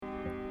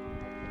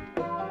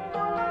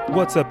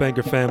What's up,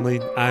 Anchor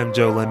family? I'm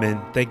Joe Lemon.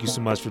 Thank you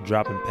so much for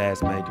dropping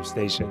past my Anchor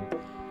station.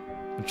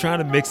 I'm trying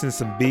to mix in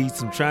some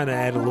beats. I'm trying to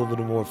add a little bit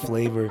more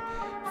flavor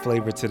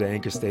to the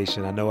Anchor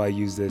station. I know I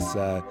use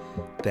that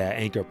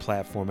Anchor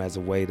platform as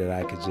a way that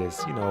I could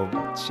just,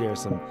 share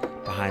some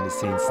behind the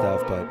scenes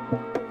stuff. But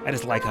I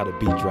just like how the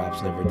beat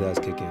drops whenever it does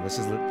kick in. Let's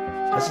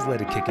just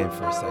let it kick in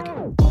for a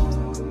second.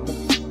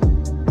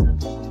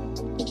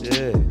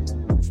 Yeah,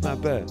 it's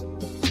not bad.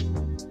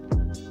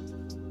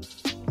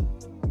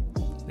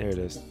 There it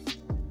is.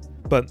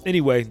 But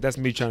anyway, that's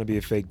me trying to be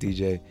a fake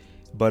DJ.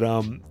 But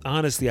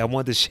honestly, I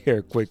wanted to share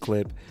a quick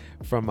clip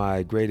from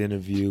my great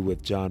interview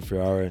with John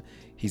Ferrara.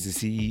 He's the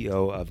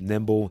CEO of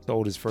Nimble,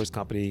 sold his first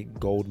company,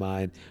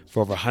 Goldmine,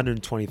 for over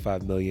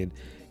 $125 million.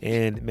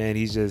 And man,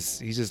 he's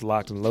just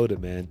locked and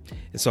loaded, man.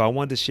 And so I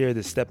wanted to share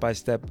this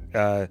step-by-step.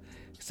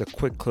 It's a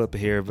quick clip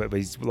here, but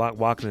he's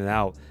walking it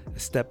out, a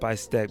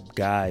step-by-step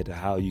guide to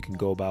how you can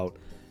go about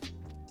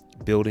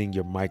building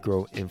your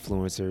micro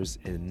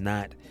influencers and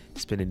not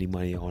spend any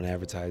money on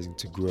advertising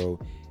to grow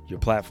your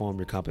platform,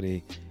 your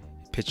company,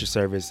 pitch your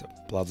service,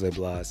 blah, blah,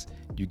 blah.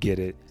 You get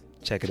it.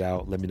 Check it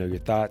out. Let me know your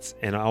thoughts.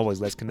 And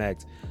always, let's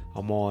connect.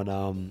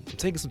 I'm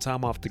taking some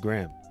time off the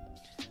gram.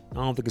 I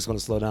don't think it's going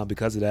to slow down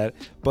because of that,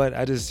 but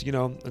you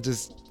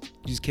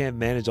just can't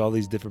manage all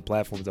these different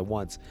platforms at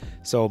once.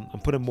 So I'm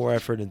putting more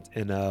effort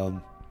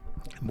and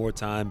more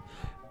time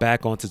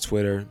back onto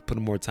Twitter,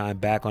 putting more time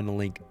back on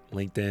the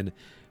LinkedIn,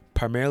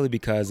 primarily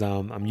because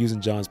I'm using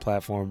John's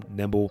platform,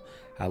 Nimble.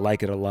 I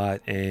like it a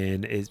lot,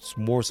 and it's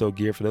more so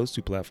geared for those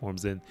two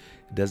platforms, and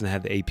it doesn't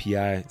have the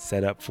API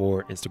set up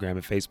for Instagram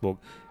and Facebook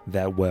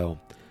that well.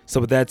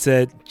 So with that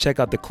said, check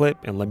out the clip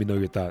and let me know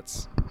your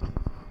thoughts.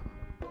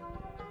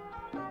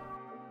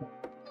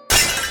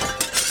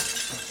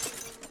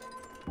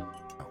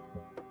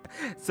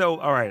 So,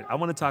 all right, I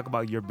want to talk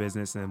about your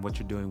business and what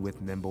you're doing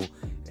with Nimble.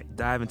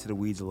 Dive into the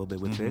weeds a little bit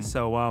with this.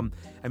 So,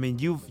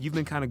 you've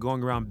been kind of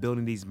going around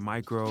building these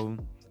micro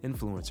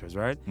influencers,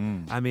 right?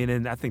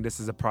 And I think this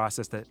is a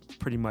process that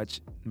pretty much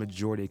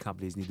majority of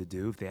companies need to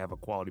do if they have a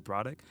quality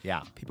product.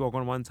 Yeah. People are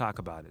going to want to talk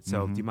about it.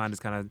 So, do you mind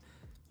just kind of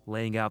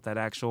laying out that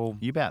actual?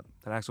 You bet.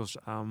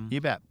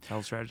 You bet.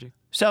 Health strategy?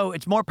 So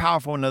it's more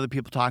powerful when other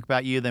people talk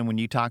about you than when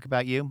you talk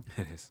about you.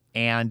 It is.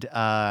 And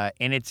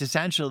it's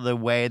essentially the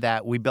way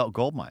that we built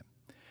Goldmine.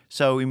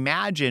 So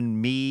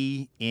imagine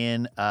me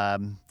in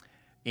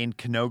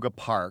Canoga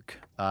Park,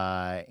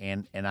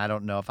 and I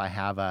don't know if I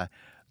have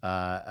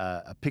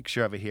a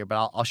picture of it here,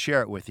 but I'll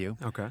share it with you.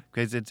 Okay.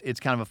 Because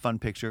it's kind of a fun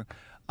picture.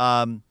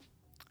 I'm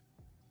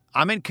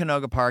in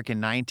Canoga Park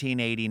in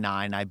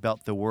 1989. I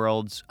built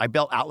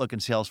Outlook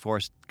and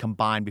Salesforce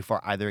combined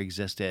before either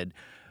existed,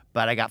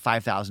 but I got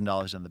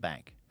 $5,000 in the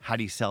bank. How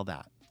do you sell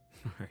that?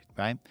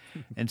 Right?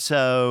 And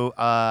so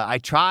I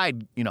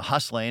tried,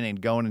 hustling and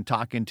going and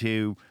talking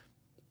to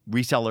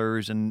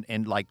resellers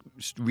and like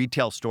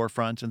retail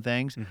storefronts and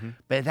things,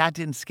 but that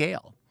didn't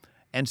scale.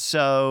 And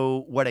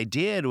so what I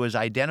did was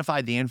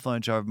identify the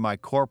influencer of my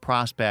core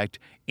prospect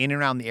in and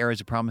around the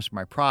areas of promise of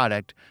my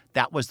product.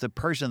 That was the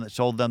person that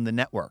sold them the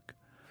network.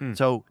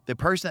 So the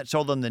person that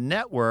sold them the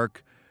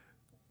network,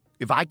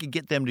 if I could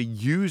get them to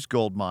use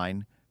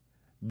Goldmine,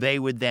 they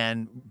would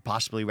then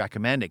possibly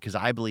recommend it because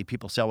I believe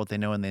people sell what they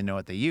know and they know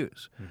what they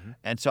use.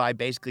 And so I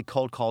basically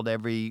cold called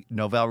every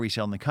Novell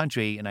resale in the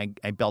country, and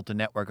I built a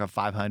network of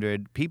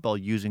 500 people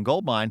using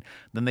Goldmine.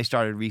 Then they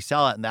started to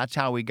resell it, and that's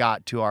how we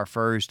got to our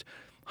first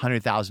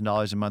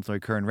 $100,000 in monthly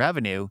recurring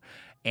revenue.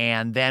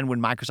 And then when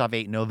Microsoft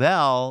ate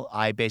Novell,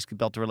 I basically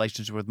built a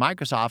relationship with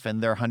Microsoft,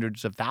 and there are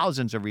hundreds of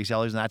thousands of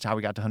resellers, and that's how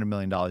we got to $100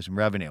 million in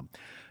revenue.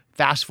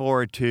 Fast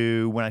forward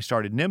to when I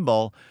started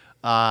Nimble,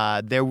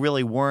 there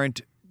really weren't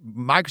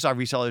Microsoft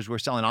resellers were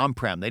selling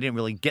on-prem. They didn't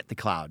really get the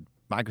cloud.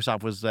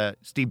 Microsoft was the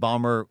Steve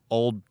Ballmer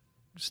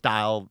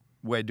old-style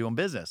way of doing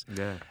business.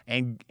 Yeah.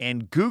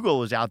 And Google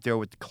was out there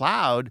with the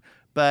cloud,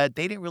 but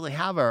they didn't really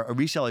have a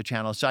reseller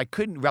channel, so I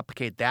couldn't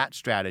replicate that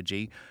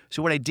strategy.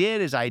 So what I did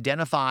is I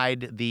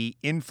identified the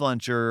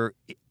influencer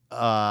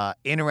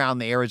in around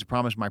the areas of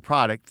promise of my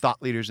product,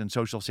 thought leaders in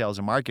social sales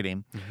and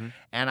marketing,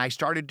 and I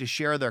started to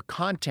share their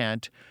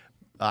content,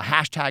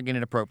 hashtagging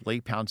it appropriately,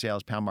 pound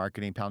sales, pound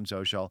marketing, pound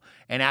social,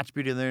 and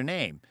attributing their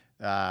name.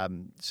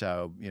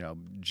 So,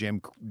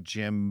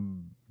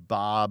 Jim,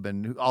 Bob,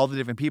 and all the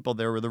different people,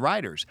 there were the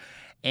writers.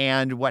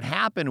 And what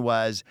happened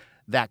was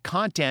that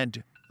content,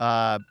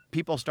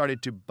 people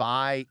started to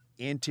buy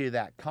into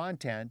that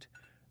content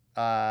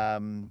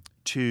and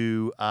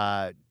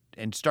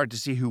start to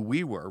see who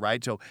we were,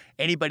 right? So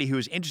anybody who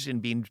was interested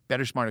in being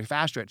better, smarter,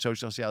 faster at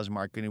social sales and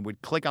marketing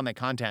would click on that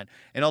content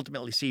and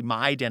ultimately see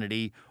my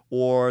identity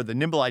or the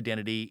Nimble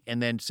identity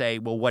and then say,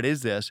 well, what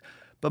is this?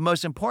 But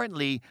most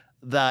importantly,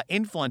 the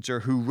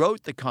influencer who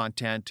wrote the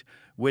content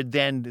would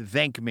then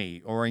thank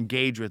me or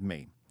engage with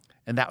me.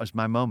 And that was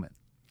my moment.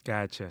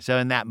 Gotcha. So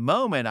in that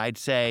moment, I'd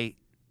say,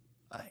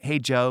 hey,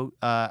 Joe,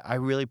 I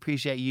really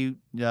appreciate you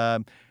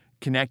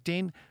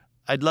connecting.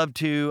 I'd love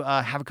to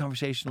have a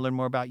conversation to learn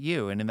more about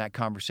you. And in that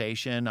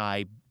conversation,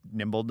 I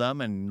nimbled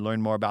them and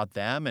learned more about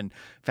them and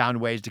found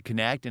ways to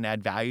connect and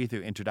add value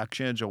through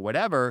introductions or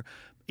whatever,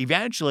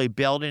 eventually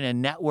building a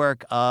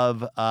network of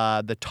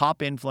the top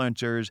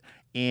influencers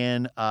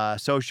in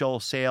social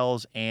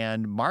sales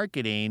and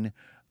marketing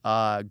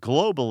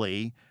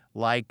globally,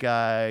 like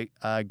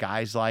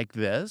guys like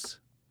this.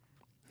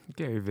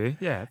 Gary Vee.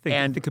 Yeah, I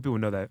think people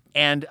know that.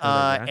 And that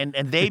guy.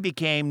 and they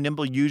became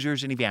Nimble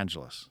users and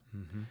evangelists.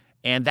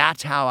 And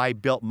that's how I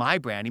built my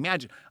brand.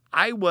 Imagine,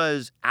 I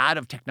was out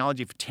of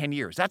technology for 10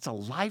 years. That's a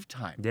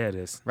lifetime. Yeah, it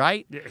is.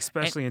 Right? Yeah,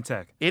 especially in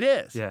tech. It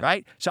is, Yeah.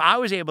 right? So I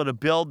was able to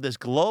build this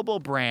global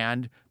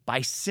brand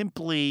by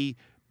simply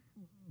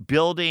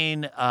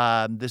building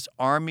this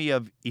army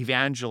of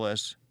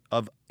evangelists,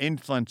 of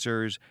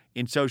influencers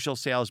in social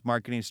sales,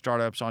 marketing,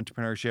 startups,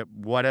 entrepreneurship,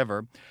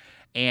 whatever.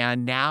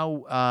 And now,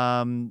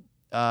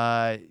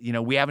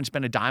 we haven't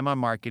spent a dime on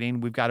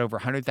marketing. We've got over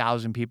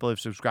 100,000 people who have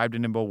subscribed to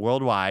Nimble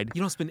worldwide.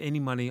 You don't spend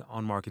any money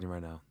on marketing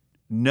right now.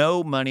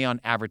 No money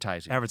on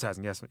advertising.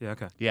 Advertising, yes. Yeah,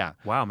 okay. Yeah.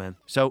 Wow, man.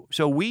 So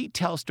we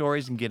tell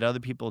stories and get other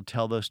people to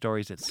tell those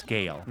stories at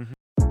scale.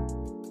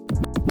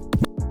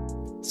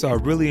 So I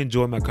really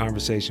enjoyed my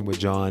conversation with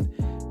John.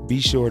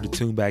 Be sure to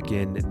tune back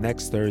in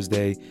next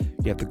Thursday.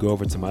 You have to go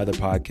over to my other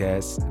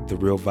podcast, The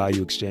Real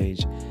Value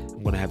Exchange.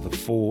 I'm going to have the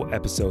full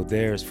episode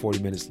there. It's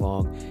 40 minutes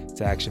long.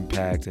 It's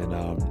action-packed, and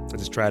I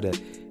just try to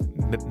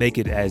make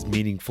it as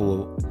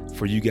meaningful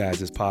for you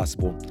guys as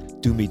possible.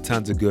 Do me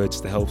tons of good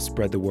just to help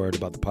spread the word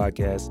about the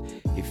podcast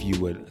if you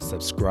would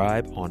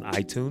subscribe on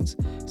iTunes.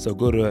 So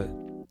go to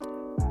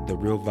the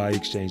Real Value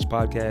Exchange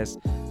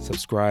podcast,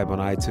 subscribe on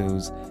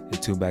iTunes,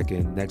 and tune back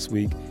in next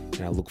week.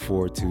 And I look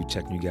forward to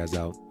checking you guys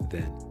out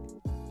then.